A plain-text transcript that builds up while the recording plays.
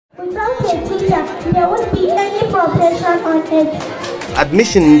Without a teacher, there won't be any profession on it.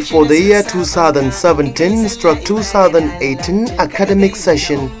 Admission for the year 2017/2018 academic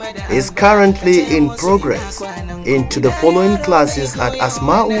session is currently in progress into the following classes at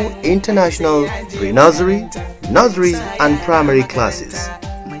Asma'u International Pre-Nursery, Nursery and Primary classes.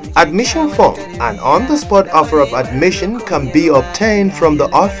 Admission form and on-the-spot offer of admission can be obtained from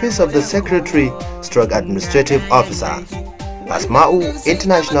the Office of the Secretary/Administrative Officer, Asma'u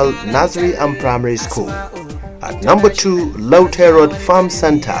International Nursery and Primary School, at number 2 Laute Road Farm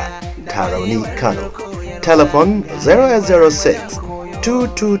Center, Tarauni, Kano. Telephone 0806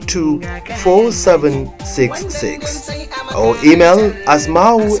 222 4766 or email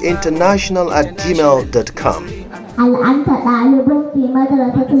asmauinternational@gmail.com. هل أنت طالب في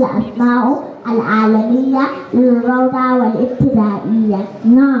مدرسة الأسماء العالمية للروضة والابتدائية؟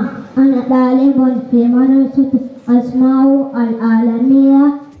 نعم، أنا طالب في مدرسة الأسماء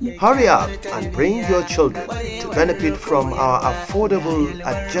العالمية. Hurry up and bring your children to benefit from our affordable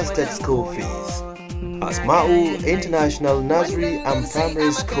adjusted school fees. Asma'u International Nursery and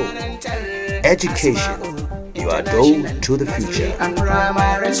Primary School. Education, your door to the future.